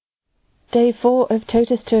Day 4 of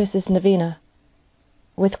Totus Tuus' Novena,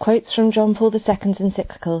 with quotes from John Paul II's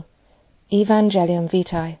encyclical, Evangelium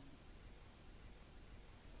Vitae.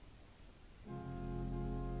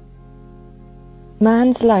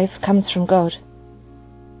 Man's life comes from God.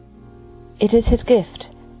 It is his gift,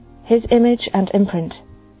 his image and imprint,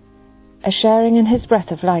 a sharing in his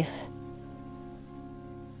breath of life.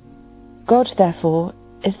 God, therefore,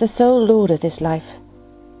 is the sole Lord of this life.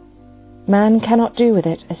 Man cannot do with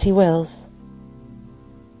it as he wills.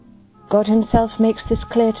 God himself makes this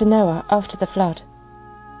clear to Noah after the flood.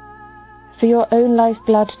 For your own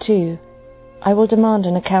lifeblood too, I will demand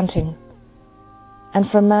an accounting.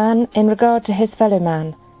 And from man, in regard to his fellow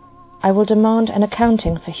man, I will demand an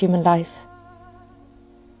accounting for human life.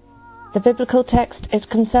 The biblical text is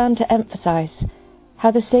concerned to emphasize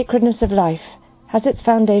how the sacredness of life has its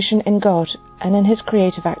foundation in God and in his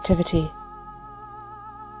creative activity.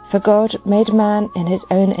 For God made man in his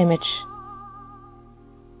own image.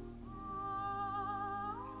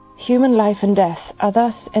 Human life and death are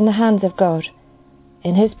thus in the hands of God,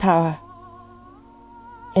 in his power.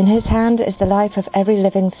 In his hand is the life of every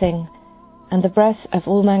living thing, and the breath of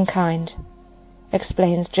all mankind,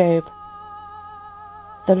 explains Job.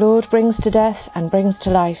 The Lord brings to death and brings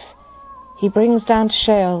to life. He brings down to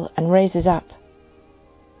Sheol and raises up.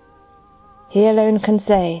 He alone can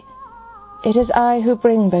say, "It is I who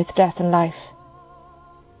bring both death and life."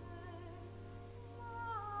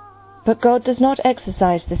 But God does not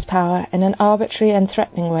exercise this power in an arbitrary and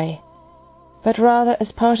threatening way, but rather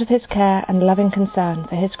as part of his care and loving concern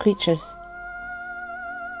for his creatures.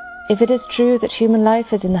 If it is true that human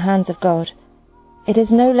life is in the hands of God, it is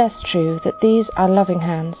no less true that these are loving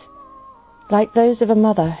hands, like those of a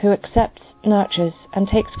mother who accepts, nurtures, and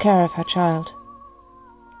takes care of her child.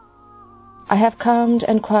 I have calmed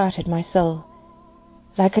and quieted my soul,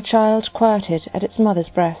 like a child quieted at its mother's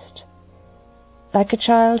breast. Like a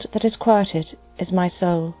child that is quieted is my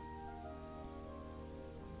soul.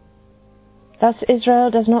 Thus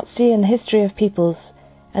Israel does not see in the history of peoples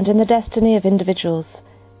and in the destiny of individuals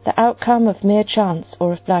the outcome of mere chance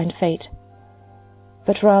or of blind fate,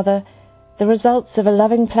 but rather the results of a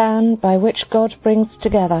loving plan by which God brings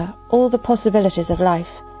together all the possibilities of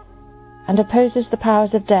life and opposes the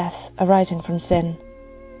powers of death arising from sin.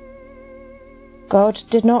 God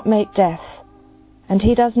did not make death, and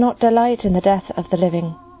he does not delight in the death of the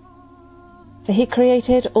living, for he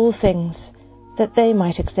created all things that they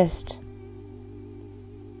might exist.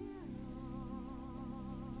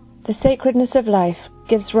 The sacredness of life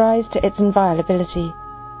gives rise to its inviolability,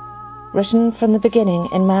 written from the beginning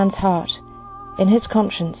in man's heart, in his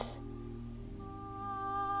conscience.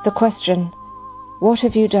 The question, "What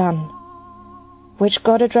have you done?" which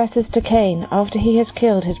God addresses to Cain after he has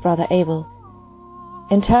killed his brother Abel,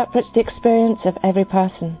 interprets the experience of every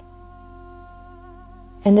person.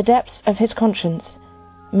 In the depths of his conscience,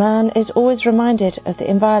 man is always reminded of the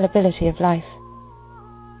inviolability of life,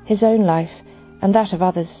 his own life and that of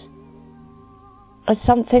others, as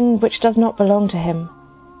something which does not belong to him,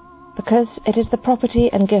 because it is the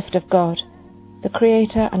property and gift of God, the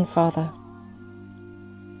Creator and Father.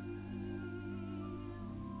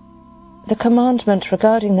 The commandment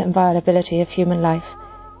regarding the inviolability of human life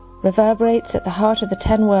reverberates at the heart of the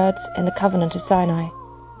 10 words in the Covenant of Sinai.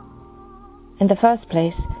 In the first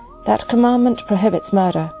place, that commandment prohibits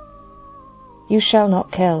murder. You shall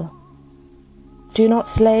not kill. Do not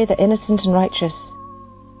slay the innocent and righteous.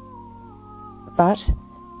 But,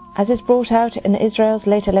 as is brought out in Israel's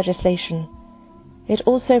later legislation, it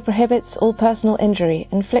also prohibits all personal injury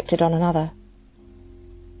inflicted on another.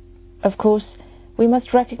 Of course, we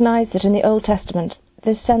must recognize that in the Old Testament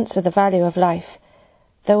this sense of the value of life,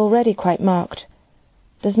 though already quite marked,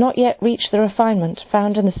 does not yet reach the refinement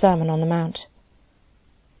found in the Sermon on the Mount.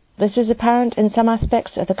 This is apparent in some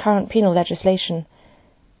aspects of the current penal legislation,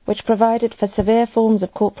 which provided for severe forms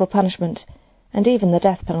of corporal punishment and even the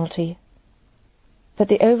death penalty. But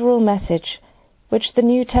the overall message, which the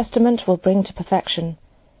New Testament will bring to perfection,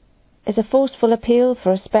 is a forceful appeal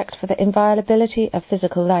for respect for the inviolability of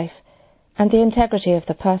physical life and the integrity of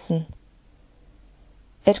the person.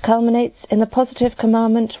 It culminates in the positive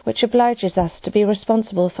commandment which obliges us to be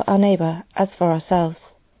responsible for our neighbour as for ourselves.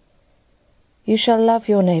 You shall love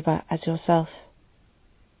your neighbour as yourself.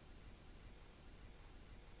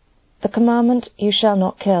 The commandment, "You shall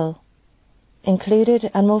not kill," included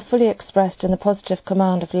and more fully expressed in the positive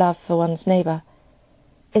command of love for one's neighbour,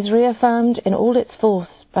 is reaffirmed in all its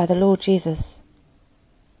force by the Lord Jesus.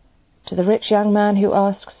 To the rich young man who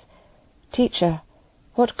asks, "Teacher,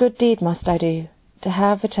 what good deed must I do to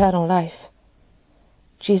have eternal life?"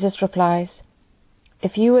 Jesus replies,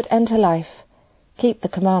 "If you would enter life, keep the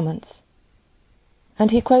commandments." And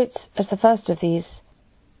he quotes as the first of these,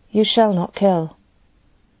 "You shall not kill."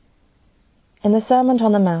 In the Sermon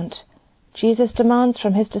on the Mount, Jesus demands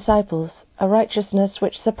from his disciples a righteousness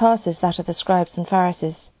which surpasses that of the scribes and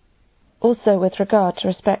Pharisees, also with regard to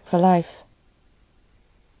respect for life.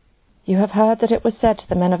 "You have heard that it was said to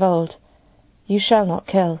the men of old, 'You shall not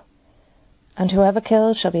kill,' and whoever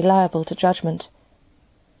kills shall be liable to judgment.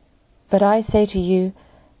 But I say to you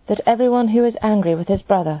that everyone who is angry with his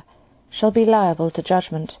brother shall be liable to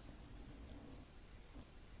judgment."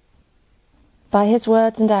 By his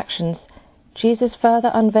words and actions, Jesus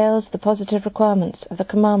further unveils the positive requirements of the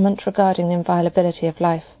commandment regarding the inviolability of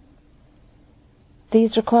life.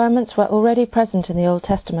 These requirements were already present in the Old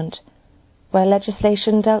Testament, where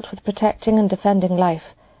legislation dealt with protecting and defending life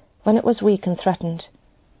when it was weak and threatened,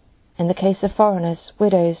 in the case of foreigners,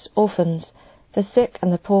 widows, orphans, the sick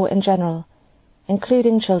and the poor in general,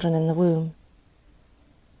 including children in the womb.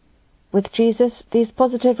 With Jesus, these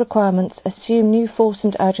positive requirements assume new force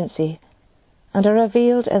and urgency, and are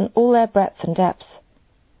revealed in all their breadth and depth.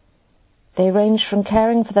 They range from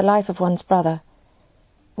caring for the life of one's brother,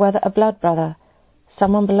 whether a blood brother,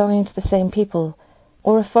 someone belonging to the same people,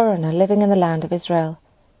 or a foreigner living in the land of Israel,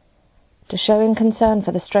 to showing concern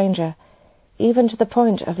for the stranger, even to the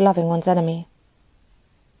point of loving one's enemy.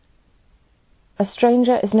 A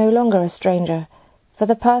stranger is no longer a stranger for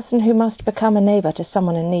the person who must become a neighbour to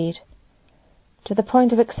someone in need, to the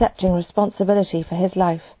point of accepting responsibility for his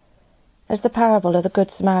life, as the parable of the Good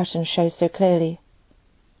Samaritan shows so clearly.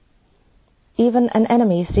 Even an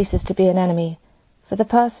enemy ceases to be an enemy for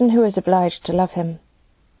the person who is obliged to love him,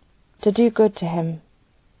 to do good to him,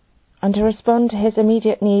 and to respond to his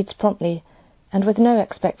immediate needs promptly and with no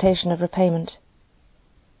expectation of repayment.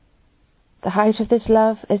 The height of this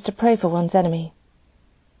love is to pray for one's enemy.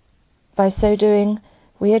 By so doing,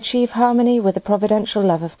 we achieve harmony with the providential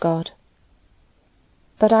love of God.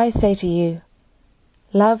 But I say to you,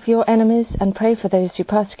 love your enemies and pray for those who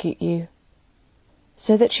persecute you,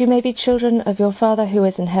 so that you may be children of your Father who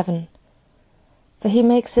is in heaven. For he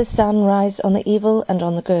makes his sun rise on the evil and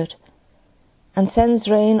on the good, and sends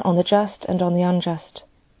rain on the just and on the unjust.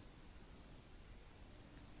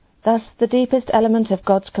 Thus, the deepest element of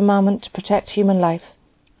God's commandment to protect human life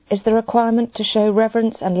is the requirement to show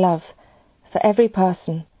reverence and love for every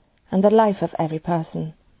person and the life of every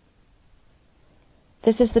person.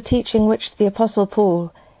 This is the teaching which the Apostle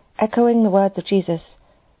Paul, echoing the words of Jesus,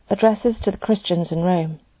 addresses to the Christians in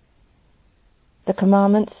Rome. The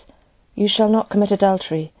commandments, "You shall not commit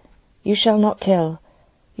adultery, you shall not kill,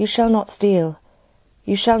 you shall not steal,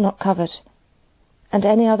 you shall not covet," and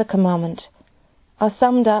any other commandment, are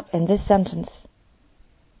summed up in this sentence: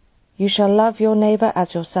 "You shall love your neighbour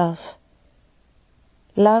as yourself."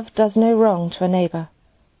 Love does no wrong to a neighbour.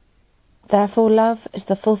 Therefore love is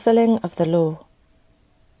the fulfilling of the law.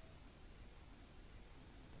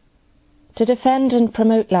 To defend and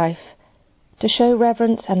promote life, to show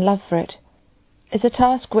reverence and love for it, is a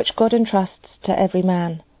task which God entrusts to every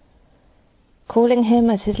man, calling him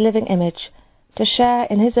as his living image to share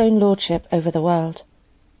in his own lordship over the world.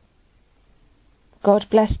 God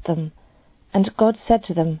blessed them, and God said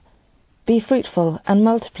to them, "Be fruitful and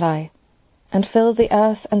multiply, and fill the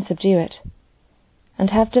earth and subdue it, and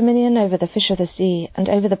have dominion over the fish of the sea and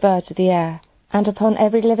over the birds of the air, and upon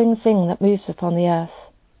every living thing that moves upon the earth."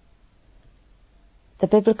 The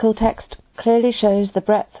biblical text clearly shows the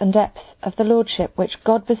breadth and depth of the lordship which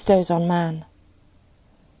God bestows on man.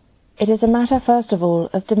 It is a matter first of all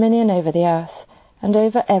of dominion over the earth and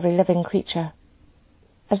over every living creature,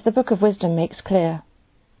 as the Book of Wisdom makes clear.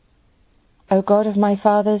 "O God of my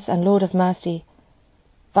fathers and Lord of mercy,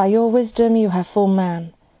 by your wisdom you have formed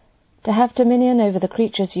man, to have dominion over the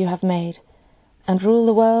creatures you have made, and rule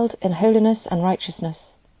the world in holiness and righteousness."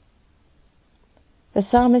 The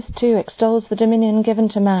psalmist too extols the dominion given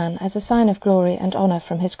to man as a sign of glory and honour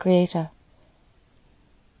from his Creator.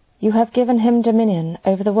 "You have given him dominion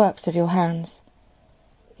over the works of your hands.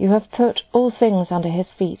 You have put all things under his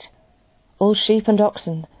feet, all sheep and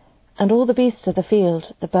oxen, and all the beasts of the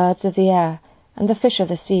field, the birds of the air, and the fish of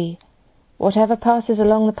the sea, whatever passes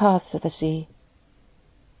along the paths of the sea."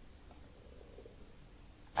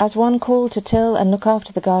 As one called to till and look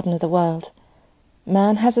after the garden of the world,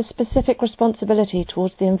 man has a specific responsibility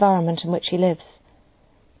towards the environment in which he lives,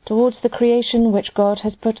 towards the creation which God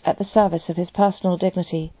has put at the service of his personal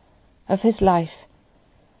dignity, of his life,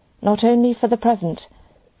 not only for the present,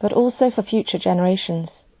 but also for future generations.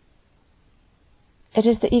 It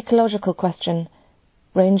is the ecological question,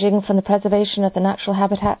 ranging from the preservation of the natural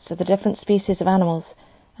habitats of the different species of animals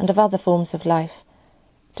and of other forms of life,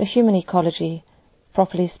 to human ecology,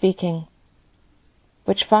 properly speaking.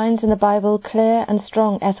 which finds in the Bible clear and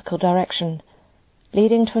strong ethical direction,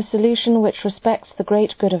 leading to a solution which respects the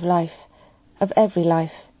great good of life, of every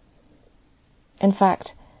life. In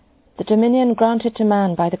fact, the dominion granted to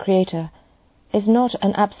man by the Creator is not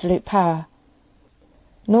an absolute power,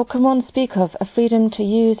 nor can one speak of a freedom to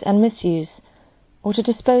use and misuse, or to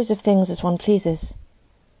dispose of things as one pleases.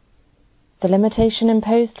 The limitation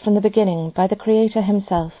imposed from the beginning by the Creator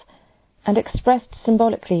himself, and expressed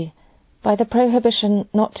symbolically by the prohibition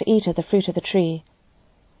not to eat of the fruit of the tree,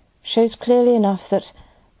 shows clearly enough that,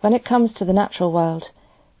 when it comes to the natural world,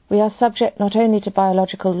 we are subject not only to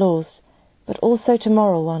biological laws, but also to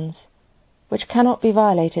moral ones, which cannot be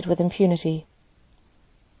violated with impunity.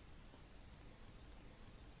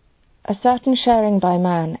 A certain sharing by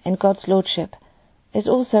man in God's lordship is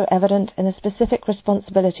also evident in the specific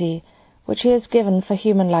responsibility which he has given for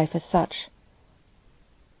human life as such.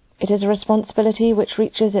 It is a responsibility which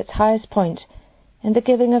reaches its highest point in the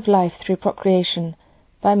giving of life through procreation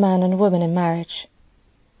by man and woman in marriage.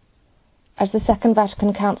 As the Second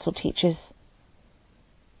Vatican Council teaches,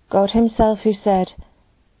 God himself who said,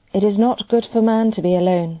 "It is not good for man to be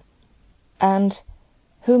alone," and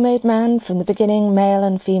 "Who made man from the beginning male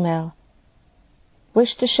and female,"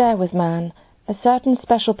 wished to share with man a certain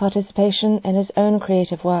special participation in his own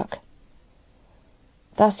creative work.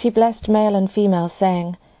 Thus he blessed male and female,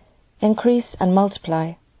 saying, "Increase and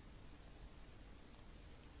multiply."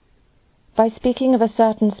 By speaking of a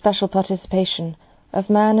certain special participation of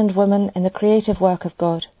man and woman in the creative work of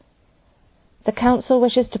God, the Council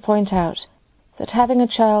wishes to point out that having a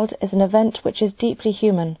child is an event which is deeply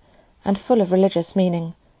human and full of religious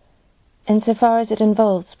meaning, insofar as it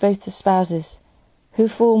involves both the spouses, who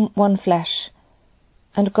form one flesh,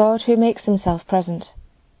 and God who makes himself present.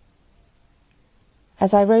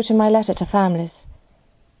 As I wrote in my letter to families,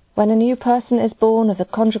 when a new person is born of the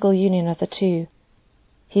conjugal union of the two,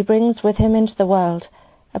 he brings with him into the world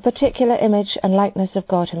a particular image and likeness of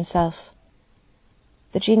God himself.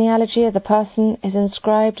 The genealogy of the person is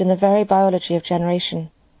inscribed in the very biology of generation.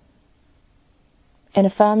 In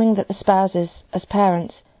affirming that the spouses, as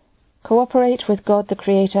parents, cooperate with God the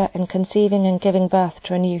Creator in conceiving and giving birth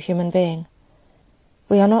to a new human being,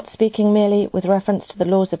 we are not speaking merely with reference to the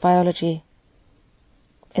laws of biology.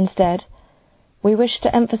 Instead, we wish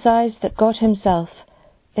to emphasize that God himself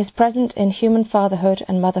is present in human fatherhood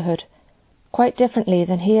and motherhood quite differently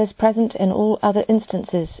than he is present in all other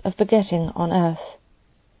instances of begetting on earth.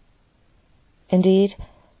 Indeed,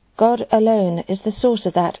 God alone is the source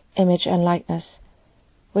of that image and likeness,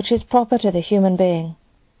 which is proper to the human being,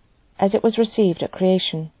 as it was received at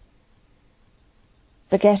creation.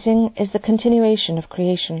 Begetting is the continuation of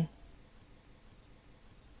creation.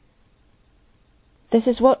 This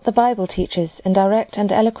is what the Bible teaches in direct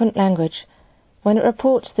and eloquent language when it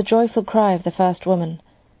reports the joyful cry of the first woman,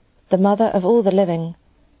 the mother of all the living.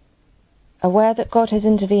 Aware that God has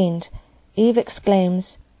intervened, Eve exclaims,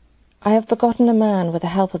 "I have begotten a man with the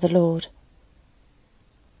help of the Lord."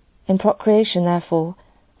 In procreation, therefore,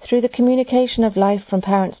 through the communication of life from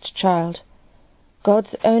parents to child,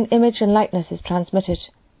 God's own image and likeness is transmitted,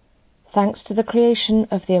 thanks to the creation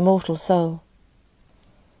of the immortal soul.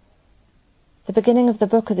 The beginning of the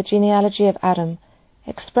book of the genealogy of Adam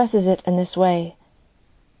expresses it in this way.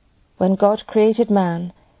 When God created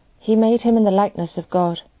man, he made him in the likeness of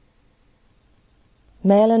God.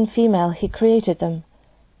 Male and female he created them,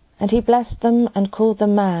 and he blessed them and called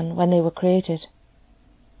them man when they were created.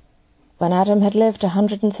 When Adam had lived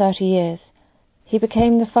 130 years, he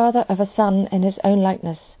became the father of a son in his own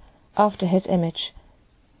likeness, after his image,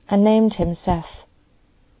 and named him Seth.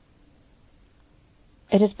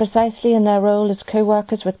 It is precisely in their role as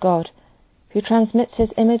co-workers with God, who transmits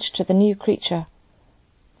his image to the new creature,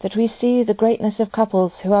 that we see the greatness of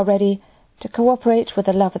couples who are ready to cooperate with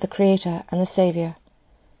the love of the Creator and the Saviour,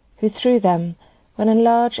 who through them will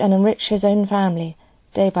enlarge and enrich his own family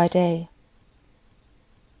day by day.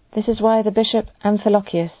 This is why the Bishop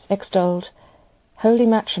Amphilochius extolled holy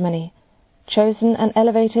matrimony, chosen and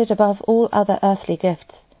elevated above all other earthly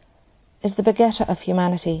gifts, is the begetter of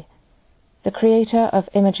humanity, the creator of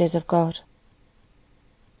images of God.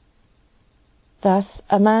 Thus,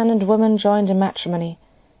 a man and woman joined in matrimony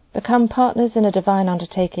become partners in a divine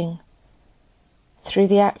undertaking. Through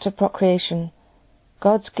the act of procreation,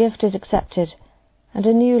 God's gift is accepted, and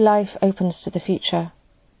a new life opens to the future.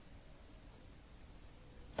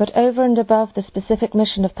 But over and above the specific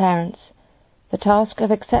mission of parents, the task of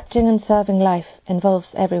accepting and serving life involves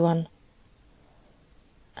everyone.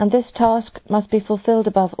 And this task must be fulfilled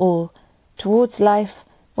above all towards life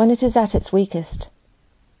when it is at its weakest.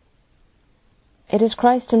 It is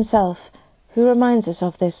Christ himself who reminds us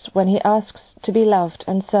of this when he asks to be loved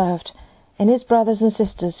and served in his brothers and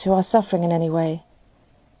sisters who are suffering in any way: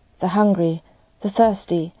 the hungry, the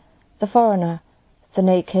thirsty, the foreigner, the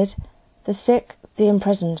naked, the sick, the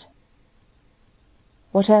imprisoned.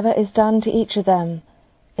 Whatever is done to each of them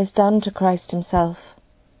is done to Christ himself.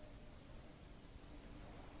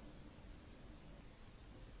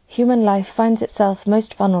 Human life finds itself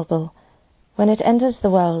most vulnerable when it enters the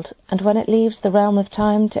world and when it leaves the realm of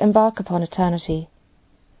time to embark upon eternity.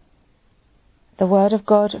 The Word of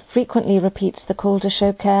God frequently repeats the call to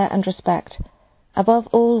show care and respect, above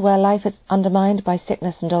all where life is undermined by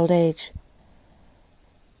sickness and old age.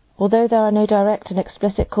 Although there are no direct and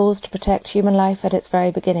explicit calls to protect human life at its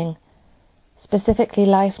very beginning, specifically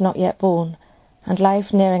life not yet born, and life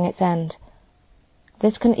nearing its end,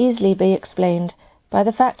 this can easily be explained by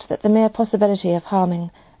the fact that the mere possibility of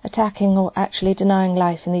harming, attacking, or actually denying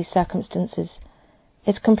life in these circumstances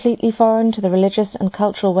is completely foreign to the religious and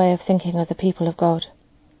cultural way of thinking of the people of God.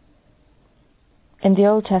 In the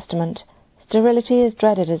Old Testament, sterility is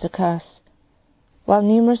dreaded as a curse, while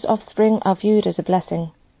numerous offspring are viewed as a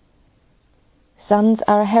blessing. Sons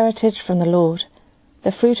are a heritage from the Lord,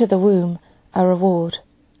 the fruit of the womb a reward.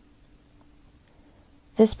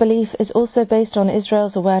 This belief is also based on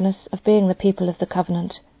Israel's awareness of being the people of the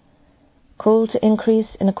covenant, called to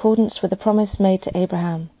increase in accordance with the promise made to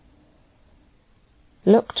Abraham.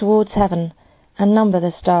 Look towards heaven and number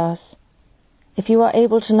the stars. If you are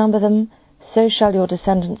able to number them, so shall your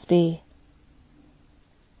descendants be.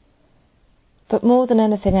 But more than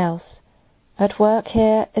anything else, at work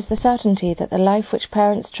here is the certainty that the life which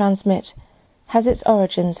parents transmit has its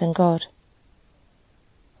origins in God.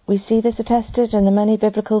 We see this attested in the many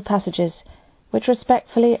biblical passages which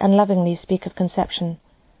respectfully and lovingly speak of conception,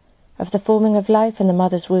 of the forming of life in the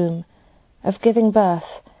mother's womb, of giving birth,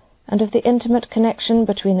 and of the intimate connection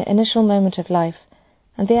between the initial moment of life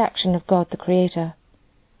and the action of God the Creator.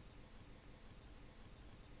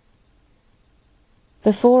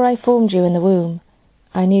 Before I formed you in the womb,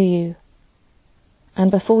 I knew you, and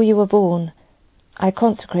before you were born, I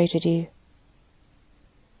consecrated you.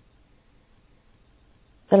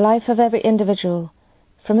 The life of every individual,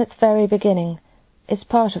 from its very beginning, is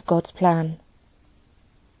part of God's plan.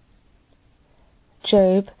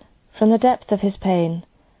 Job, from the depth of his pain,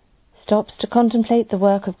 stops to contemplate the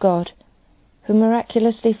work of God, who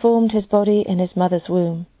miraculously formed his body in his mother's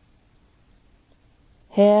womb.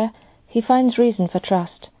 Here he finds reason for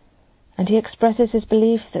trust, and he expresses his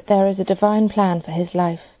belief that there is a divine plan for his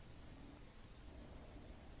life.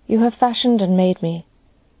 You have fashioned and made me.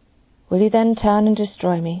 Will you then turn and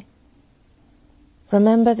destroy me?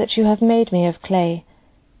 Remember that you have made me of clay,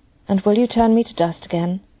 and will you turn me to dust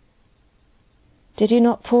again? Did you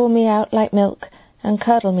not pour me out like milk and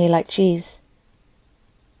curdle me like cheese?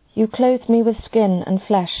 You clothed me with skin and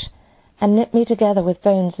flesh, and knit me together with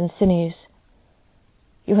bones and sinews.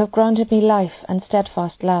 You have granted me life and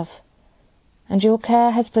steadfast love, and your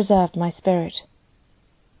care has preserved my spirit.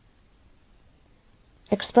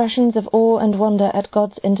 Expressions of awe and wonder at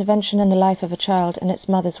God's intervention in the life of a child in its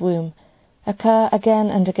mother's womb occur again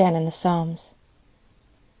and again in the Psalms.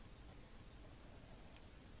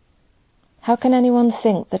 How can anyone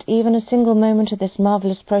think that even a single moment of this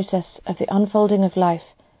marvellous process of the unfolding of life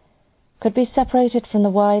could be separated from the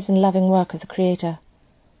wise and loving work of the Creator,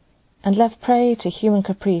 and left prey to human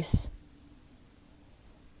caprice?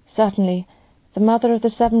 Certainly, the mother of the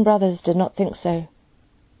 7 brothers did not think so.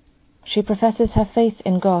 She professes her faith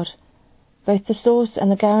in God, both the source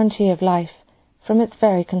and the guarantee of life, from its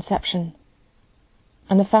very conception,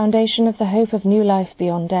 and the foundation of the hope of new life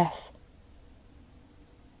beyond death.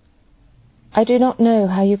 I do not know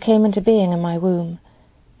how you came into being in my womb.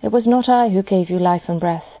 It was not I who gave you life and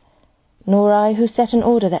breath, nor I who set in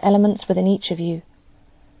order the elements within each of you.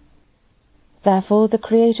 Therefore the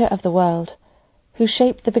Creator of the world, who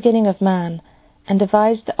shaped the beginning of man and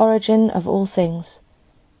devised the origin of all things,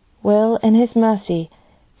 will, in his mercy,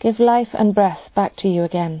 give life and breath back to you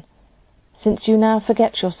again, since you now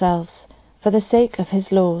forget yourselves for the sake of his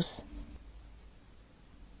laws.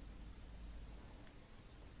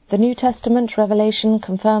 The New Testament revelation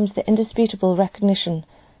confirms the indisputable recognition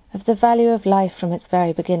of the value of life from its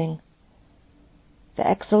very beginning. The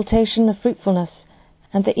exaltation of fruitfulness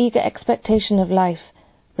and the eager expectation of life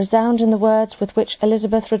resound in the words with which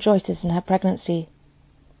Elizabeth rejoices in her pregnancy.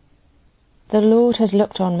 The Lord has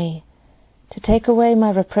looked on me, to take away my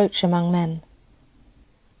reproach among men.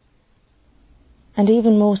 And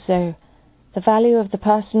even more so, the value of the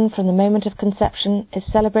person from the moment of conception is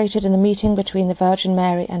celebrated in the meeting between the Virgin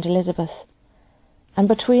Mary and Elizabeth, and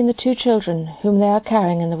between the 2 children whom they are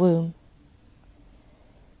carrying in the womb.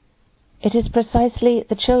 It is precisely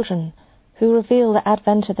the children who reveal the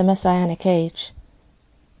advent of the Messianic age.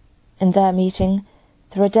 In their meeting,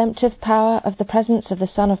 the redemptive power of the presence of the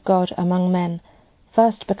Son of God among men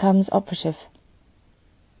first becomes operative.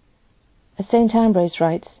 As St. Ambrose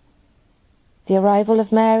writes, "The arrival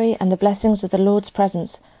of Mary and the blessings of the Lord's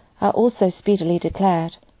presence are also speedily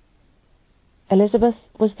declared. Elizabeth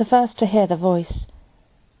was the first to hear the voice,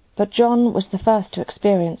 but John was the first to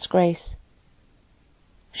experience grace.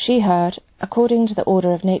 She heard according to the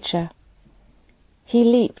order of nature. He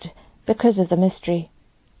leaped because of the mystery.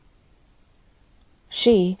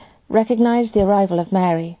 She recognized the arrival of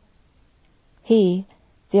Mary. He,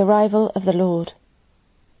 the arrival of the Lord.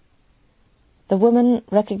 The woman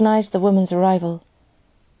recognized the woman's arrival,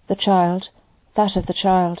 the child, that of the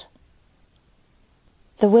child.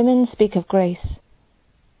 The women speak of grace.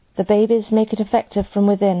 The babies make it effective from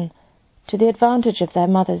within, to the advantage of their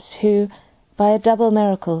mothers, who, by a double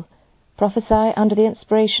miracle, prophesy under the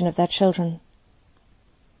inspiration of their children.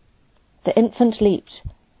 The infant leaped.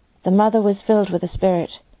 The mother was filled with the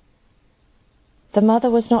Spirit. The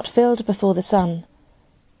mother was not filled before the Son,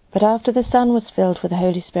 but after the Son was filled with the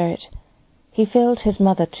Holy Spirit, he filled his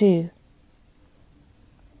mother too."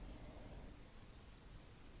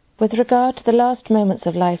 With regard to the last moments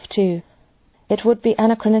of life, too, it would be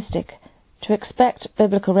anachronistic to expect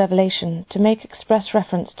biblical revelation to make express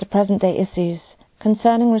reference to present-day issues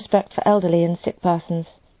concerning respect for elderly and sick persons,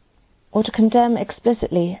 or to condemn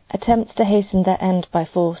explicitly attempts to hasten their end by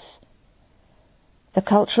force. The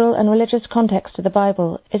cultural and religious context of the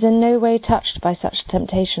Bible is in no way touched by such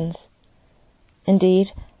temptations.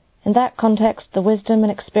 Indeed, in that context the wisdom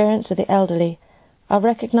and experience of the elderly are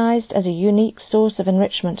recognized as a unique source of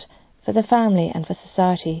enrichment for the family and for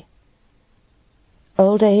society.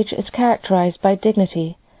 Old age is characterized by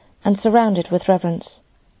dignity and surrounded with reverence.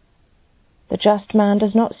 The just man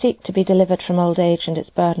does not seek to be delivered from old age and its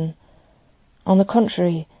burden. On the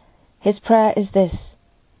contrary, his prayer is this: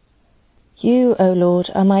 "You, O Lord,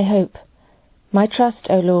 are my hope, my trust,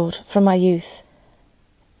 O Lord, from my youth.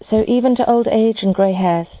 So even to old age and grey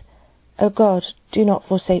hairs, O God, do not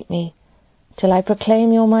forsake me, till I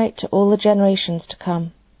proclaim your might to all the generations to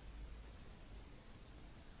come."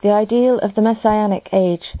 The ideal of the Messianic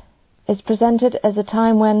age is presented as a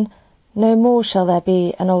time when no more shall there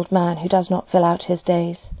be an old man who does not fill out his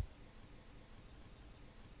days.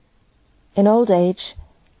 In old age,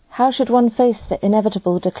 how should one face the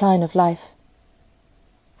inevitable decline of life?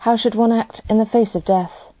 How should one act in the face of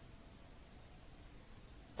death?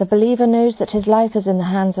 The believer knows that his life is in the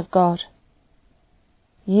hands of God.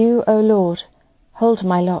 "You, O Lord, hold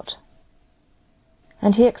my lot."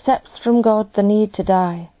 And he accepts from God the need to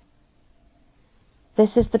die.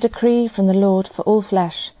 This is the decree from the Lord for all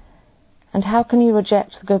flesh, and how can you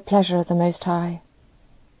reject the good pleasure of the Most High?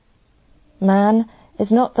 Man is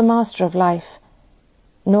not the master of life,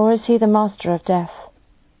 nor is he the master of death.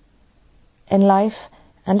 In life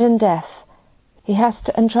and in death, he has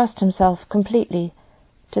to entrust himself completely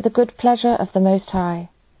to the good pleasure of the Most High,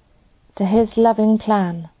 to his loving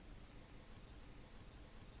plan.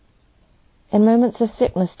 In moments of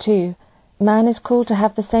sickness, too, man is called to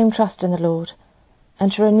have the same trust in the Lord,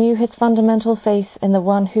 and to renew his fundamental faith in the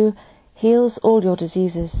one who heals all your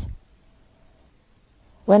diseases.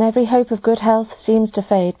 When every hope of good health seems to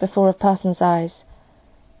fade before a person's eyes,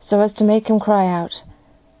 so as to make him cry out,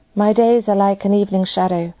 "My days are like an evening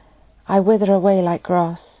shadow, I wither away like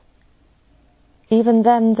grass," even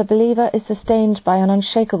then the believer is sustained by an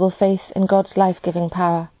unshakable faith in God's life-giving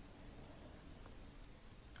power.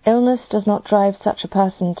 Illness does not drive such a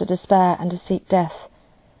person to despair and to seek death,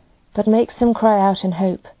 but makes him cry out in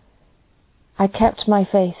hope, "I kept my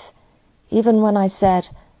faith, even when I said,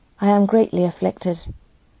 I am greatly afflicted.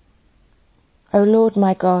 O Lord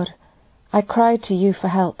my God, I cried to you for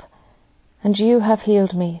help, and you have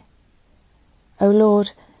healed me. O Lord,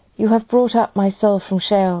 you have brought up my soul from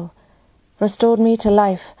Sheol, restored me to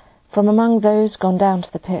life from among those gone down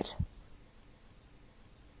to the pit."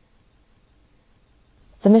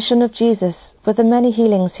 The mission of Jesus, with the many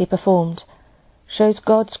healings he performed, shows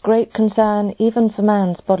God's great concern even for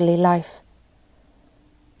man's bodily life.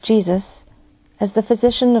 Jesus, as the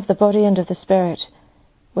physician of the body and of the spirit,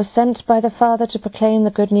 was sent by the Father to proclaim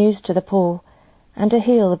the good news to the poor and to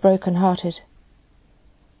heal the broken-hearted.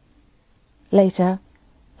 Later,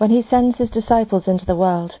 when he sends his disciples into the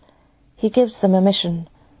world, he gives them a mission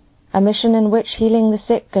in which healing the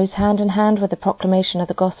sick goes hand in hand with the proclamation of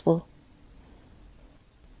the gospel.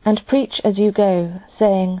 "And preach as you go,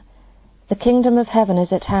 saying, The kingdom of heaven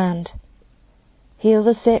is at hand. Heal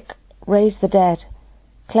the sick, raise the dead,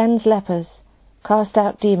 cleanse lepers, cast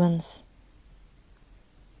out demons."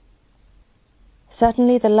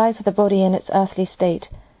 certainly the life of the body in its earthly state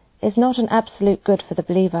is not an absolute good for the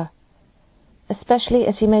believer, especially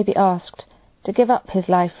as he may be asked to give up his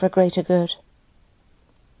life for a greater good.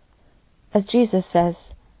 As Jesus says,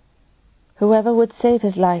 "Whoever would save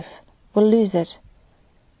his life will lose it,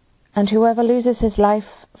 and whoever loses his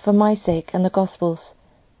life for my sake and the Gospel's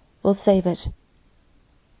will save it."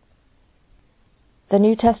 The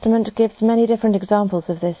New Testament gives many different examples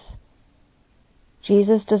of this.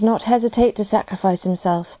 Jesus does not hesitate to sacrifice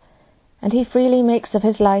himself, and he freely makes of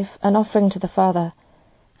his life an offering to the Father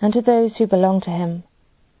and to those who belong to him.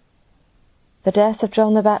 The death of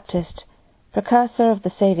John the Baptist, precursor of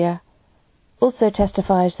the Saviour, also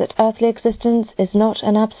testifies that earthly existence is not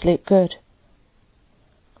an absolute good.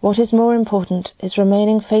 What is more important is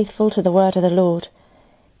remaining faithful to the word of the Lord,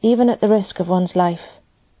 even at the risk of one's life.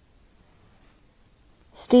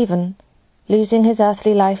 Stephen, losing his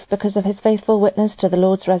earthly life because of his faithful witness to the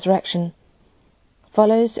Lord's resurrection,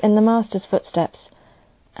 follows in the Master's footsteps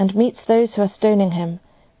and meets those who are stoning him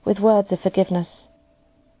with words of forgiveness,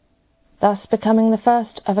 thus becoming the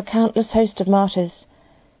first of a countless host of martyrs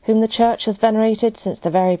whom the Church has venerated since the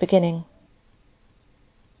very beginning.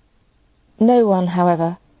 No one,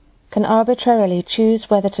 however, can arbitrarily choose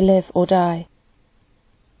whether to live or die.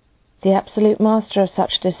 The absolute master of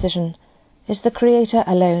such decision is the Creator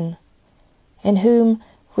alone, in whom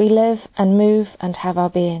we live and move and have our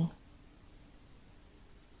being.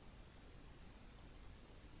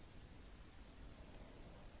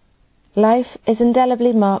 Life is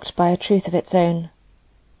indelibly marked by a truth of its own.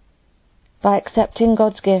 By accepting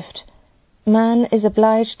God's gift, man is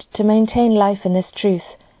obliged to maintain life in this truth,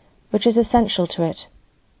 which is essential to it.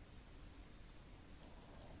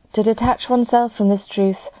 To detach oneself from this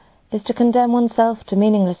truth is to condemn oneself to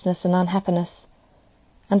meaninglessness and unhappiness,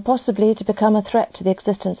 and possibly to become a threat to the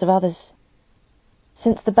existence of others,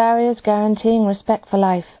 since the barriers guaranteeing respect for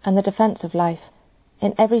life and the defence of life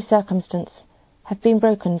in every circumstance have been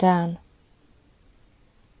broken down.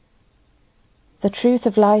 The truth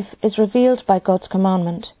of life is revealed by God's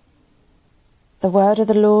commandment. The word of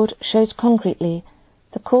the Lord shows concretely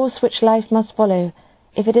the course which life must follow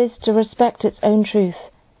if it is to respect its own truth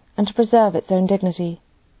and to preserve its own dignity.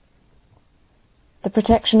 The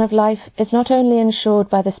protection of life is not only ensured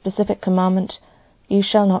by the specific commandment, "You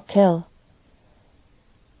shall not kill."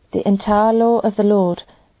 The entire law of the Lord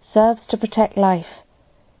serves to protect life,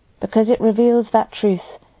 because it reveals that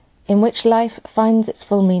truth in which life finds its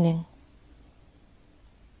full meaning.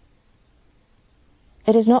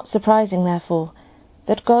 It is not surprising, therefore,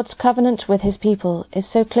 that God's covenant with his people is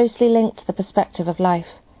so closely linked to the perspective of life,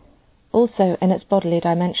 also in its bodily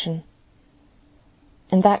dimension.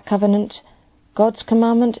 In that covenant, God's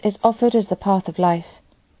commandment is offered as the path of life.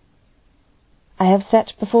 "I have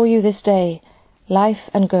set before you this day life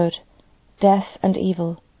and good, death and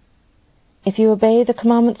evil. If you obey the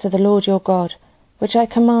commandments of the Lord your God, which I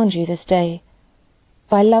command you this day,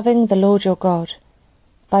 by loving the Lord your God,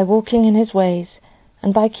 by walking in his ways,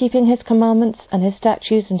 and by keeping his commandments and his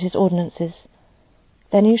statutes and his ordinances,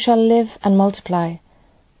 then you shall live and multiply,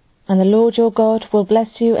 and the Lord your God will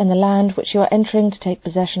bless you in the land which you are entering to take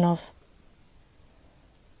possession of."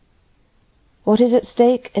 What is at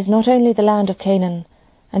stake is not only the land of Canaan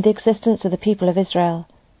and the existence of the people of Israel,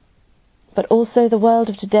 but also the world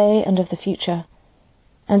of today and of the future,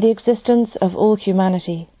 and the existence of all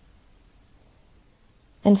humanity.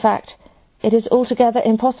 In fact, it is altogether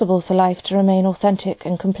impossible for life to remain authentic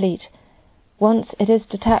and complete once it is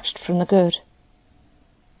detached from the good,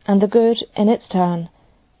 and the good, in its turn,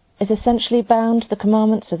 is essentially bound to the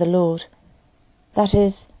commandments of the Lord, that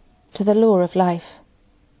is, to the law of life.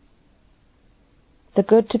 The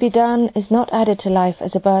good to be done is not added to life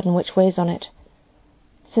as a burden which weighs on it,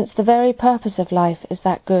 since the very purpose of life is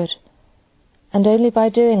that good, and only by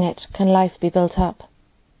doing it can life be built up.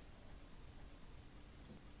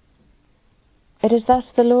 It is thus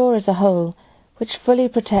the law as a whole which fully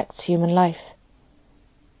protects human life.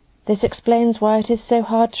 This explains why it is so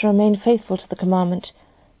hard to remain faithful to the commandment,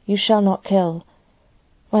 "You shall not kill,"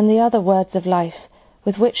 when the other words of life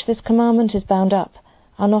with which this commandment is bound up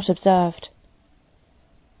are not observed.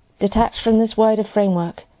 Detached from this wider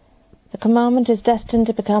framework, the commandment is destined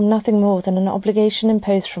to become nothing more than an obligation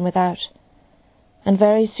imposed from without, and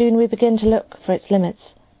very soon we begin to look for its limits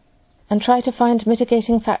and try to find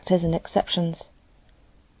mitigating factors and exceptions.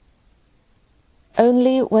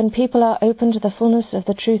 Only when people are open to the fullness of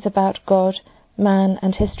the truth about God, man,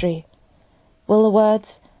 and history, will the words,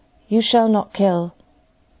 "You shall not kill,"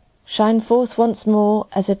 shine forth once more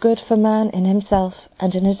as a good for man in himself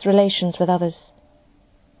and in his relations with others.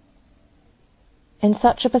 In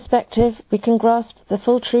such a perspective, we can grasp the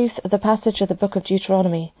full truth of the passage of the book of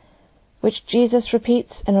Deuteronomy, which Jesus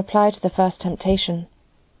repeats in reply to the first temptation.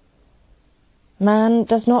 Man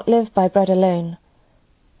does not live by bread alone,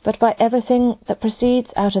 but by everything that proceeds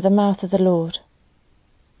out of the mouth of the Lord.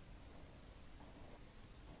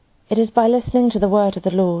 It is by listening to the word of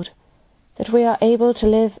the Lord that we are able to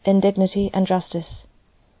live in dignity and justice.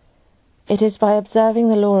 It is by observing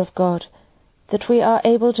the law of God that we are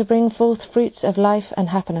able to bring forth fruits of life and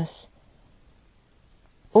happiness.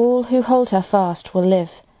 All who hold her fast will live,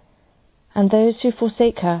 and those who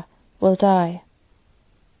forsake her will die.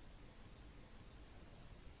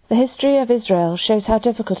 The history of Israel shows how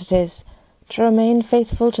difficult it is to remain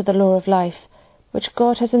faithful to the law of life which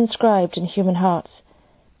God has inscribed in human hearts,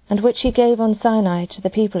 and which he gave on Sinai to the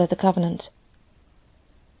people of the covenant.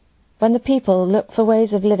 When the people look for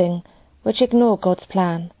ways of living which ignore God's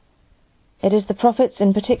plan, it is the prophets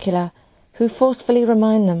in particular who forcefully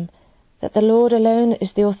remind them that the Lord alone is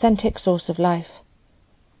the authentic source of life.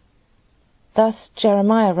 Thus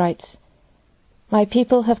Jeremiah writes, "My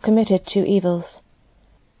people have committed two evils.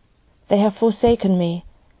 They have forsaken me,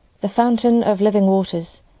 the fountain of living waters,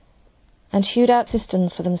 and hewed out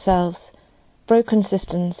cisterns for themselves, broken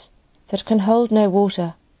cisterns that can hold no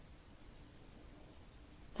water."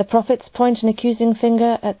 The prophets point an accusing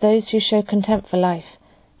finger at those who show contempt for life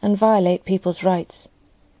and violate people's rights.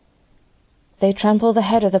 They trample the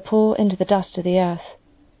head of the poor into the dust of the earth.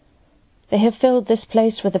 They have filled this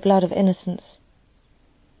place with the blood of innocents.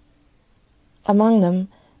 Among them,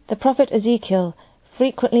 the prophet Ezekiel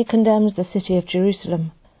frequently condemns the city of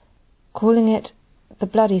Jerusalem, calling it the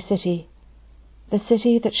bloody city, the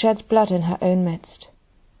city that sheds blood in her own midst.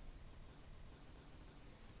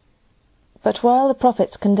 But while the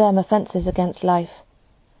prophets condemn offences against life,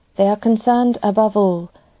 they are concerned above all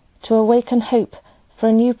to awaken hope for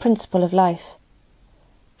a new principle of life,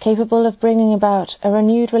 capable of bringing about a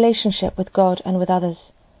renewed relationship with God and with others,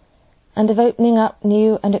 and of opening up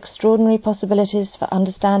new and extraordinary possibilities for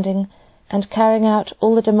understanding and carrying out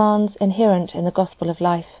all the demands inherent in the gospel of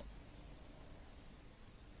life.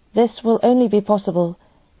 This will only be possible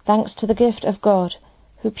thanks to the gift of God,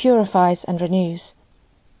 who purifies and renews.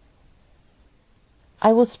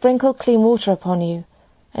 "I will sprinkle clean water upon you,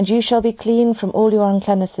 and you shall be clean from all your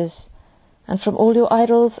uncleannesses, and from all your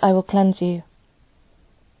idols I will cleanse you.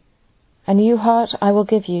 A new heart I will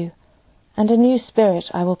give you, and a new spirit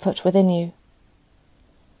I will put within you."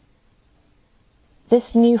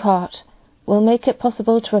 This new heart will make it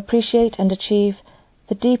possible to appreciate and achieve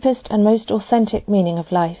the deepest and most authentic meaning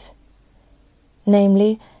of life,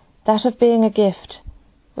 namely, that of being a gift,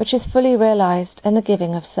 which is fully realized in the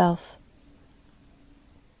giving of self.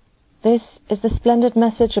 This is the splendid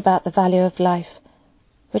message about the value of life,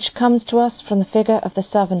 which comes to us from the figure of the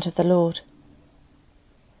servant of the Lord.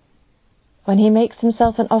 When he makes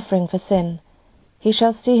himself an offering for sin, he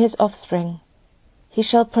shall see his offspring, he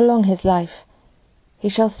shall prolong his life, he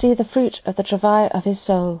shall see the fruit of the travail of his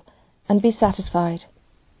soul, and be satisfied.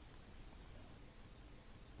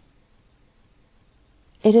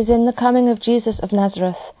 It is in the coming of Jesus of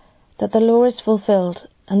Nazareth that the law is fulfilled,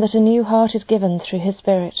 and that a new heart is given through his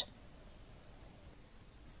Spirit.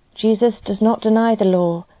 Jesus does not deny the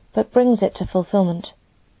law, but brings it to fulfillment.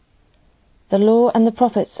 The law and the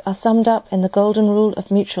prophets are summed up in the golden rule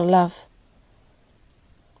of mutual love.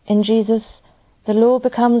 In Jesus, the law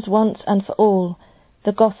becomes once and for all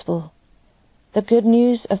the gospel, the good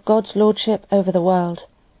news of God's lordship over the world,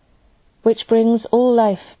 which brings all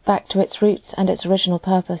life back to its roots and its original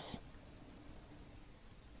purpose.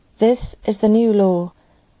 This is the new law,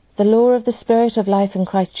 the law of the Spirit of life in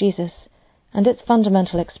Christ Jesus, and its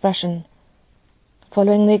fundamental expression,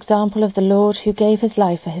 following the example of the Lord who gave his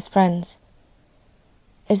life for his friends,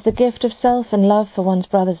 is the gift of self and love for one's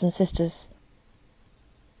brothers and sisters.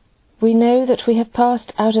 We know that we have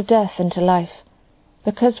passed out of death into life,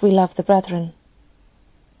 because we love the brethren.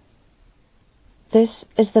 This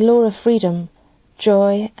is the law of freedom,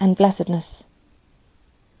 joy, and blessedness.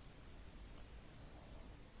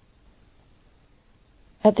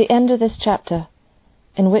 At the end of this chapter,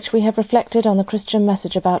 in which we have reflected on the Christian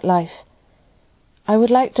message about life, I would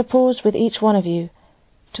like to pause with each one of you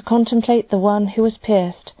to contemplate the one who was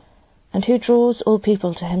pierced and who draws all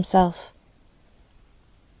people to himself.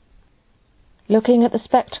 Looking at the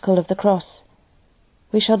spectacle of the cross,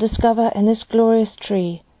 we shall discover in this glorious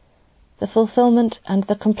tree the fulfillment and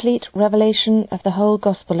the complete revelation of the whole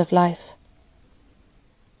gospel of life.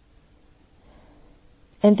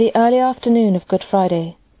 In the early afternoon of Good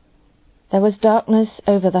Friday, there was darkness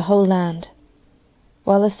over the whole land,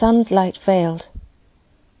 while the sun's light failed,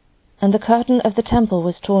 and the curtain of the temple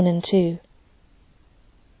was torn in two.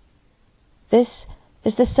 This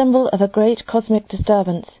is the symbol of a great cosmic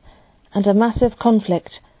disturbance and a massive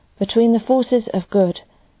conflict between the forces of good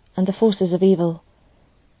and the forces of evil,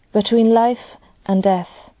 between life and death.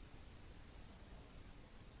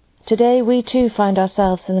 Today we too find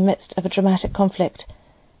ourselves in the midst of a dramatic conflict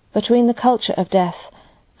between the culture of death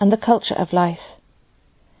and the culture of life.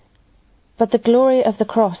 But the glory of the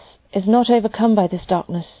cross is not overcome by this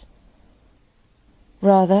darkness.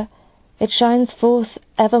 Rather, it shines forth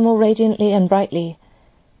ever more radiantly and brightly,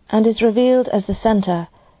 and is revealed as the centre,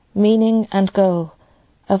 meaning and goal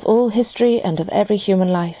of all history and of every human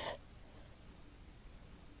life.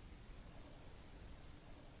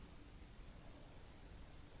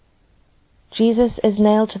 Jesus is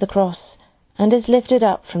nailed to the cross and is lifted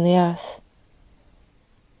up from the earth.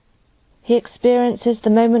 He experiences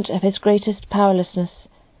the moment of his greatest powerlessness,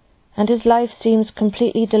 and his life seems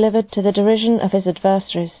completely delivered to the derision of his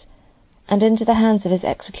adversaries and into the hands of his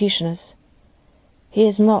executioners. He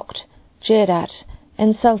is mocked, jeered at,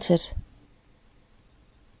 insulted.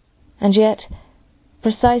 And yet,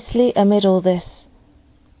 precisely amid all this,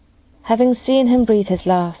 having seen him breathe his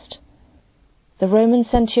last, the Roman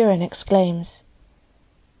centurion exclaims,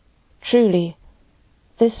 "Truly,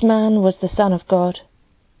 this man was the Son of God."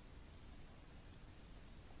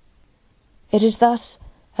 It is thus,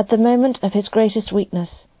 at the moment of his greatest weakness,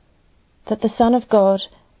 that the Son of God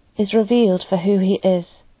is revealed for who he is.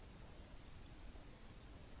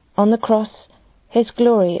 On the cross, his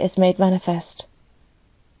glory is made manifest.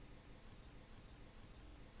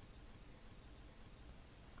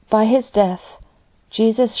 By his death,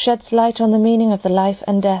 Jesus sheds light on the meaning of the life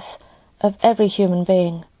and death of every human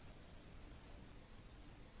being.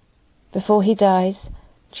 Before he dies,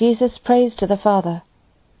 Jesus prays to the Father,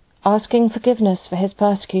 asking forgiveness for his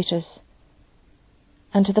persecutors.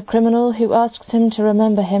 And to the criminal who asks him to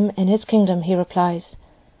remember him in his kingdom, he replies,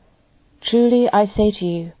 "Truly I say to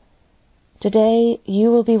you, today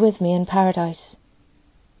you will be with me in paradise."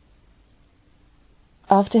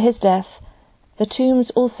 After his death, the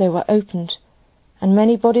tombs also were opened, and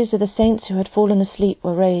many bodies of the saints who had fallen asleep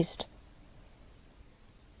were raised.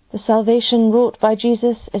 The salvation wrought by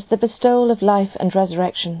Jesus is the bestowal of life and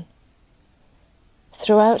resurrection.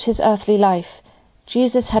 Throughout his earthly life,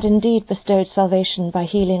 Jesus had indeed bestowed salvation by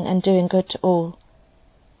healing and doing good to all.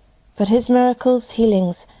 But his miracles,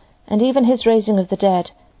 healings, and even his raising of the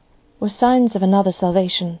dead were signs of another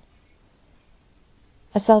salvation.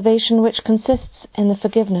 A salvation which consists in the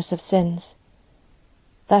forgiveness of sins.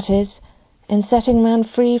 That is, in setting man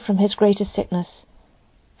free from his greatest sickness,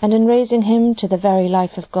 and in raising him to the very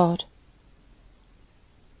life of God.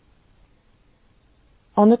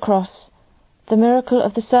 On the cross, the miracle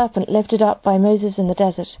of the serpent lifted up by Moses in the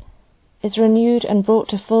desert is renewed and brought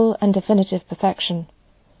to full and definitive perfection.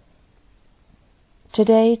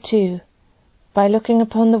 Today, too, by looking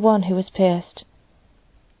upon the one who was pierced,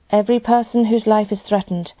 every person whose life is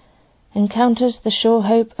threatened encounters the sure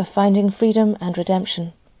hope of finding freedom and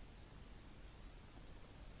redemption.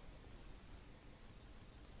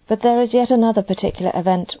 But there is yet another particular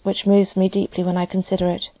event which moves me deeply when I consider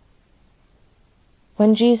it.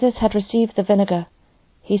 When Jesus had received the vinegar,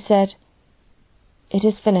 he said, "It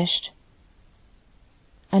is finished."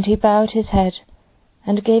 And he bowed his head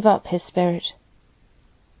and gave up his spirit.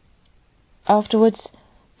 Afterwards,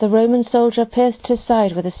 the Roman soldier pierced his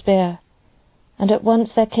side with a spear, and at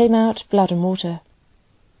once there came out blood and water.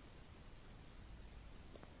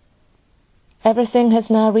 Everything has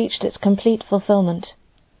now reached its complete fulfillment.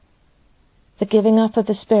 The giving up of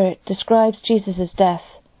the Spirit describes Jesus' death,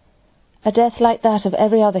 a death like that of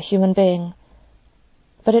every other human being,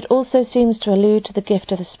 but it also seems to allude to the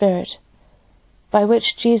gift of the Spirit, by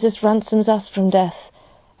which Jesus ransoms us from death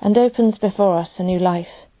and opens before us a new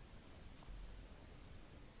life.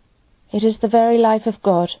 It is the very life of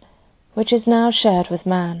God which is now shared with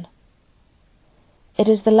man. It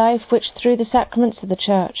is the life which, through the sacraments of the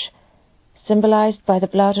Church, symbolized by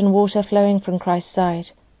the blood and water flowing from Christ's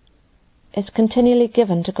side, is continually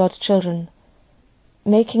given to God's children,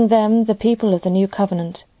 making them the people of the new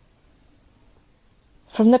covenant.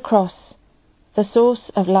 From the cross, the source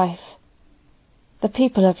of life, the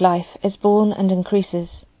people of life is born and increases.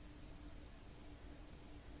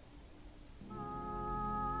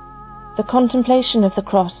 The contemplation of the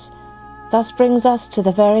cross thus brings us to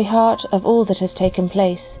the very heart of all that has taken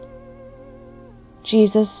place.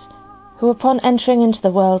 Jesus, who upon entering into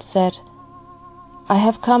the world said, "I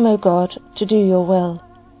have come, O God, to do your will,"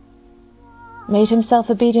 made himself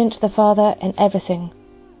obedient to the Father in everything.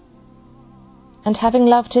 And having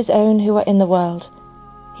loved his own who were in the world,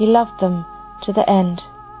 he loved them to the end,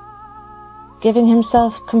 giving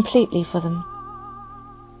himself completely for them.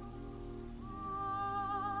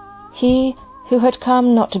 He who had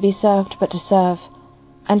come not to be served but to serve,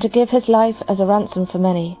 and to give his life as a ransom for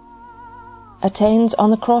many, attains on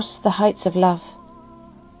the cross the heights of love.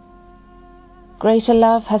 Greater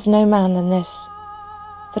love has no man than this,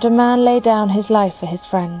 that a man lay down his life for his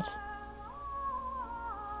friends.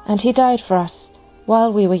 And he died for us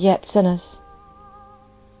while we were yet sinners.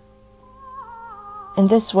 In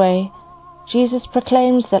this way, Jesus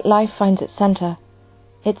proclaims that life finds its centre,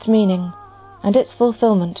 its meaning, and its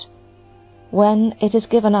fulfillment when it is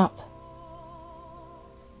given up.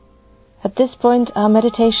 At this point, our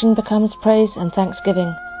meditation becomes praise and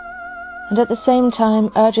thanksgiving, and at the same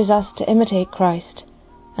time urges us to imitate Christ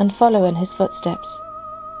and follow in his footsteps.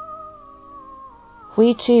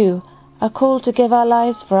 We too are called to give our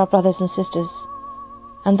lives for our brothers and sisters,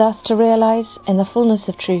 and thus to realize in the fullness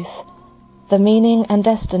of truth the meaning and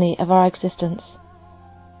destiny of our existence.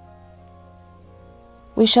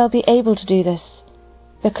 We shall be able to do this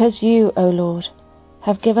because you, O Lord,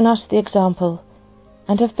 have given us the example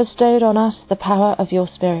and have bestowed on us the power of your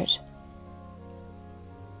Spirit.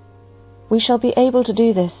 We shall be able to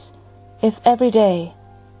do this if every day,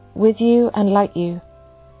 with you and like you,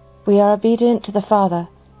 we are obedient to the Father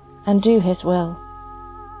and do his will.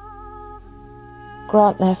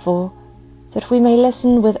 Grant, therefore, that we may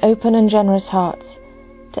listen with open and generous hearts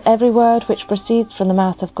to every word which proceeds from the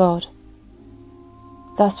mouth of God.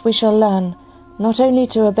 Thus we shall learn not only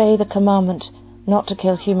to obey the commandment not to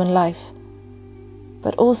kill human life,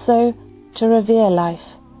 but also to revere life,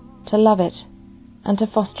 to love it, and to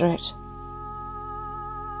foster it.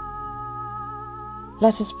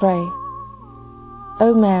 Let us pray.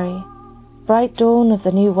 O Mary, bright dawn of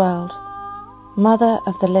the new world, Mother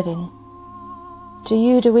of the living, to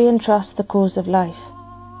you do we entrust the cause of life.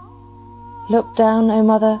 Look down, O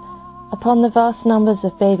Mother, upon the vast numbers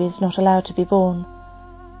of babies not allowed to be born,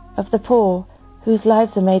 of the poor whose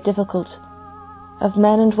lives are made difficult, of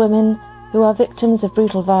men and women who are victims of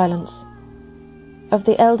brutal violence, of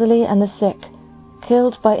the elderly and the sick,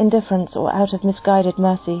 killed by indifference or out of misguided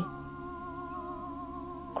mercy.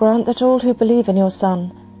 Grant that all who believe in your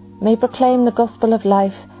Son may proclaim the gospel of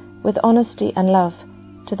life with honesty and love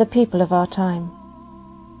to the people of our time.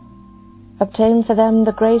 Obtain for them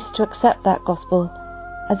the grace to accept that gospel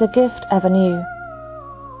as a gift ever new,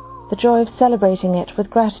 the joy of celebrating it with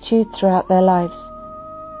gratitude throughout their lives,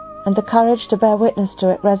 and the courage to bear witness to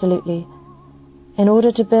it resolutely, in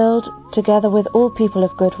order to build, together with all people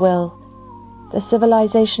of good will, the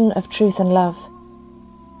civilization of truth and love,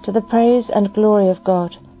 to the praise and glory of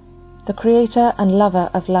God, the Creator and Lover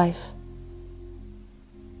of life.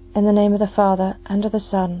 In the name of the Father, and of the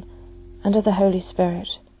Son, and of the Holy Spirit.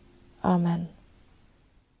 Amen.